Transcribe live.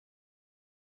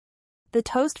The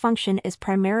toast function is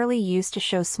primarily used to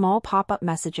show small pop-up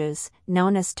messages,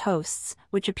 known as toasts,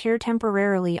 which appear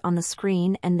temporarily on the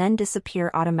screen and then disappear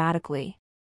automatically.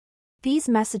 These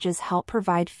messages help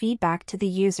provide feedback to the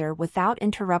user without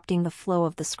interrupting the flow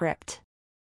of the script.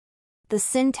 The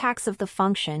syntax of the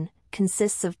function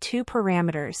consists of two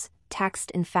parameters, text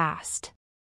and fast.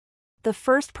 The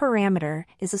first parameter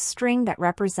is a string that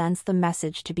represents the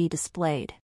message to be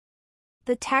displayed.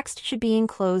 The text should be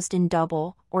enclosed in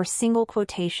double or single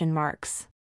quotation marks.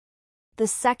 The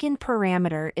second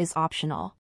parameter is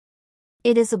optional.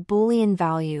 It is a Boolean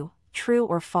value, true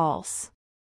or false.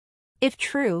 If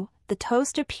true, the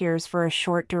toast appears for a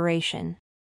short duration.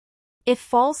 If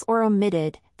false or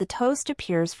omitted, the toast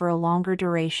appears for a longer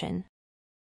duration.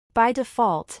 By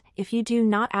default, if you do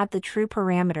not add the true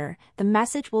parameter, the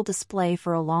message will display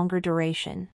for a longer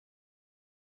duration.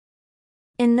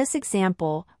 In this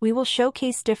example, we will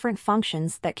showcase different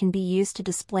functions that can be used to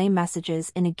display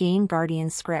messages in a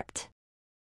GameGuardian script.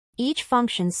 Each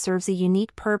function serves a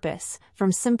unique purpose,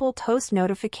 from simple toast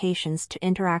notifications to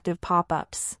interactive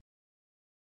pop-ups.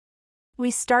 We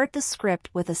start the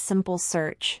script with a simple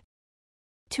search.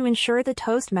 To ensure the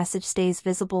toast message stays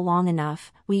visible long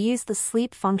enough, we use the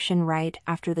sleep function right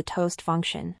after the toast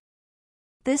function.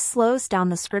 This slows down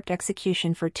the script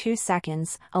execution for 2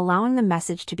 seconds, allowing the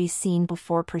message to be seen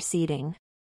before proceeding.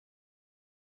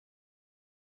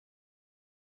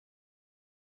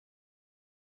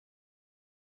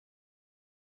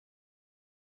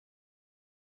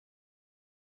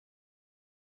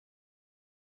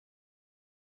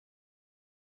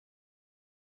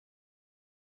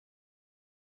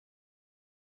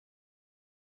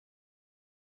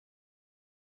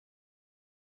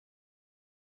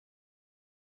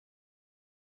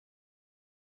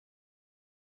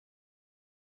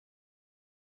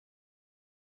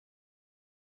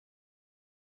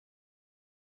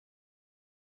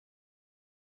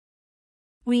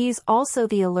 We use also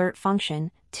the alert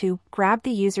function to grab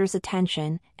the user's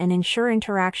attention and ensure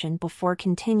interaction before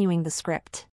continuing the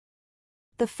script.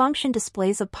 The function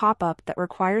displays a pop-up that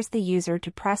requires the user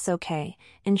to press OK,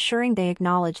 ensuring they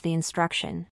acknowledge the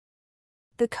instruction.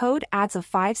 The code adds a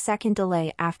 5-second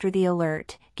delay after the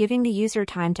alert, giving the user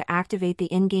time to activate the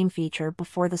in-game feature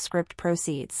before the script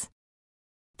proceeds.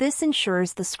 This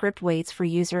ensures the script waits for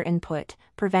user input,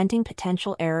 preventing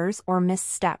potential errors or missed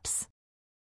steps.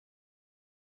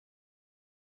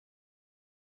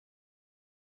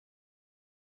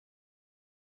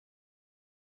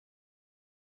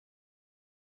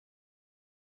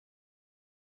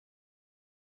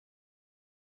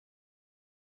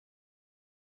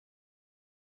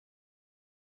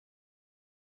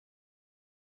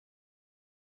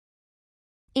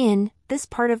 In this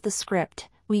part of the script,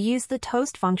 we use the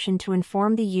toast function to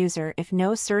inform the user if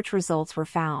no search results were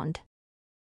found.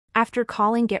 After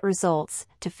calling getResults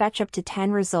to fetch up to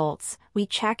 10 results, we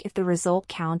check if the result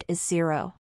count is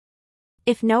 0.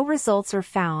 If no results are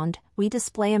found, we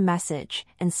display a message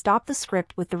and stop the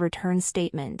script with the return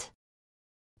statement.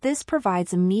 This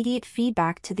provides immediate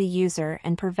feedback to the user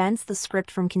and prevents the script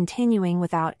from continuing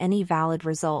without any valid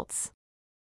results.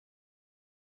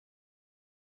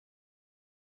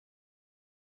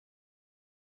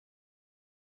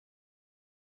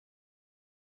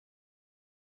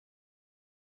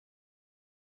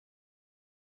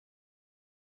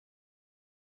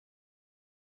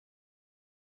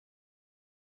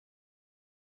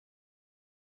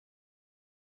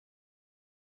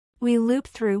 We loop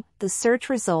through the search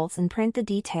results and print the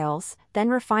details, then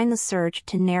refine the search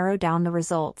to narrow down the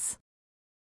results.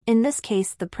 In this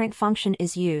case, the print function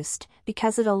is used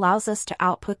because it allows us to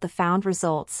output the found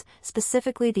results,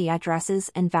 specifically the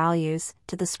addresses and values,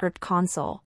 to the script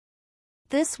console.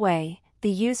 This way,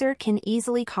 the user can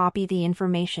easily copy the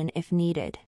information if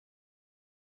needed.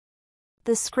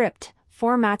 The script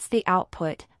formats the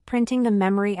output, printing the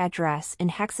memory address in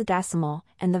hexadecimal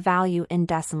and the value in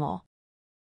decimal.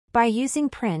 By using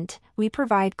print, we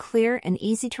provide clear and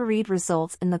easy-to-read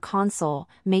results in the console,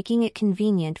 making it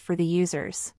convenient for the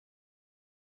users.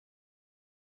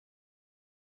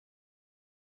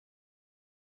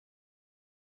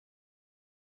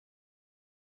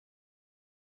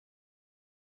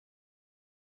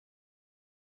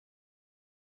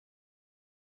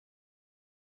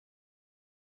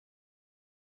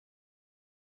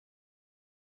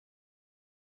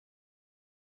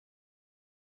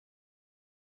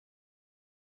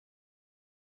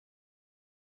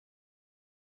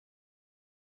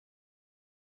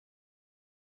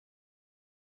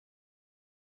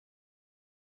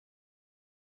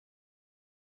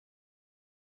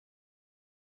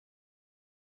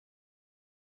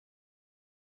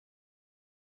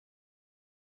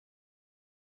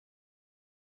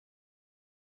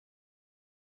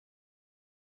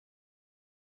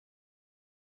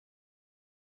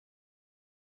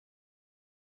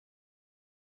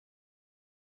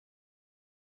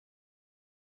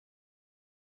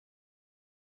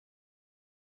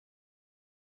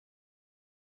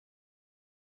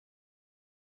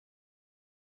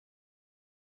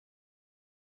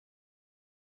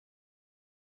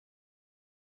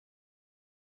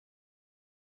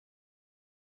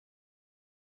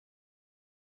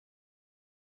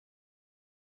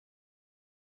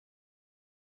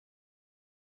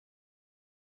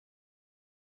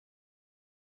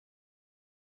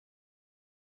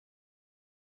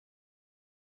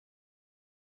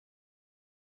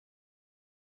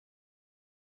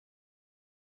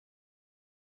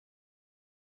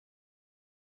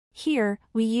 Here,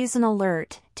 we use an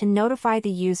alert to notify the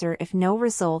user if no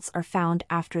results are found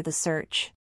after the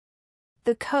search.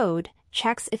 The code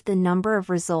checks if the number of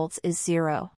results is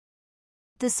 0.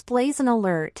 Displays an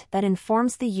alert that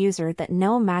informs the user that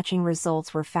no matching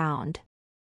results were found.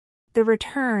 The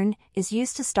return is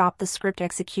used to stop the script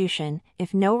execution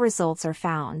if no results are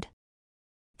found.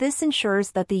 This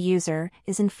ensures that the user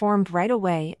is informed right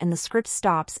away and the script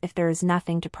stops if there is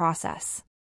nothing to process.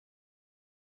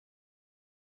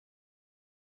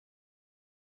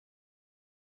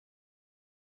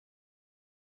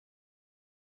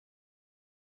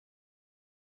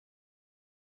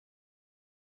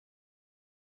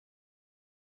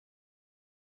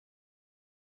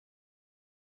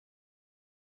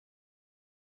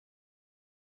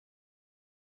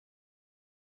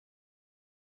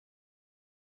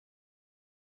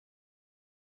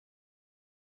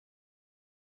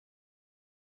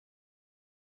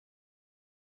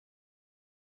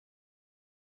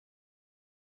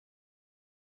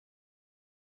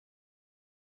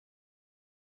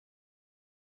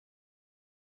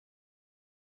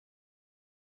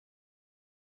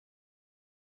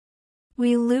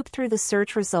 We loop through the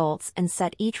search results and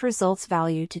set each result's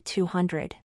value to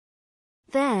 200.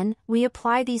 Then, we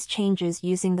apply these changes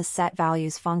using the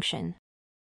setValues function.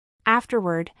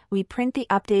 Afterward, we print the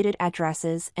updated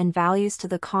addresses and values to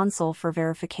the console for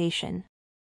verification.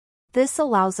 This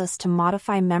allows us to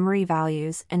modify memory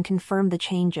values and confirm the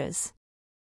changes.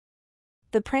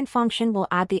 The print function will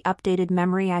add the updated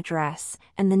memory address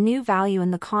and the new value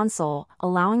in the console,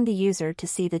 allowing the user to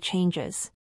see the changes.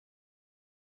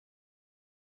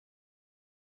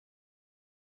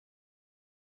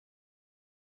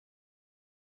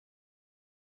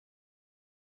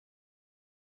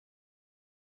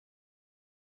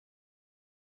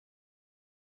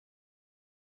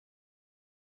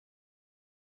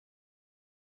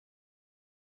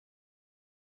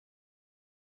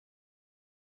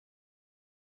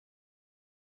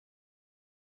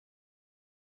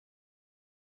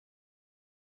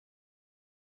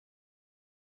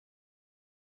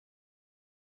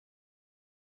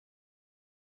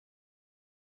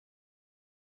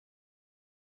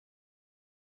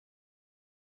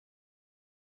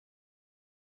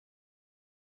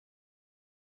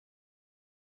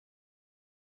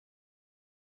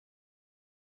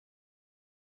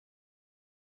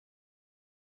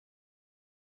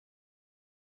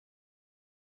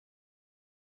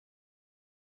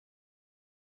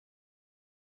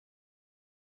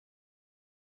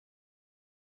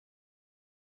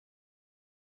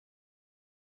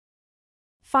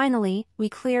 Finally, we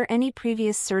clear any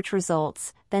previous search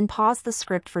results, then pause the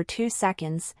script for 2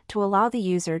 seconds to allow the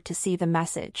user to see the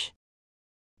message.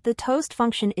 The toast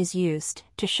function is used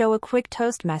to show a quick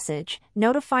toast message,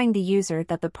 notifying the user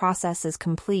that the process is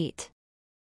complete.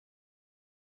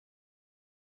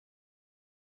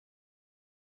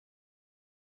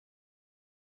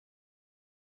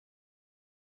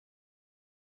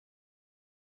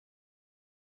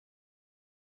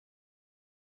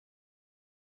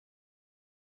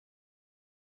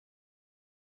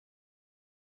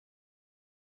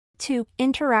 To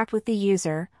interact with the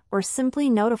user, or simply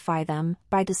notify them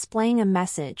by displaying a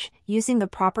message using the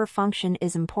proper function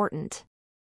is important.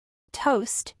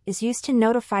 Toast is used to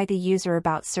notify the user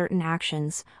about certain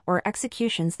actions or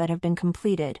executions that have been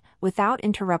completed without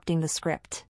interrupting the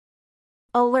script.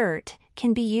 Alert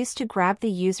can be used to grab the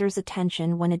user's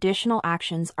attention when additional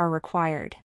actions are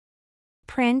required.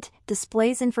 Print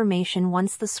displays information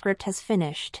once the script has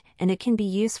finished, and it can be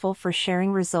useful for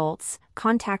sharing results,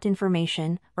 contact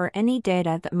information, or any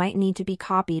data that might need to be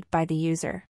copied by the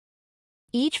user.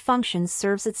 Each function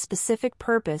serves its specific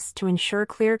purpose to ensure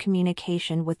clear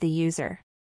communication with the user.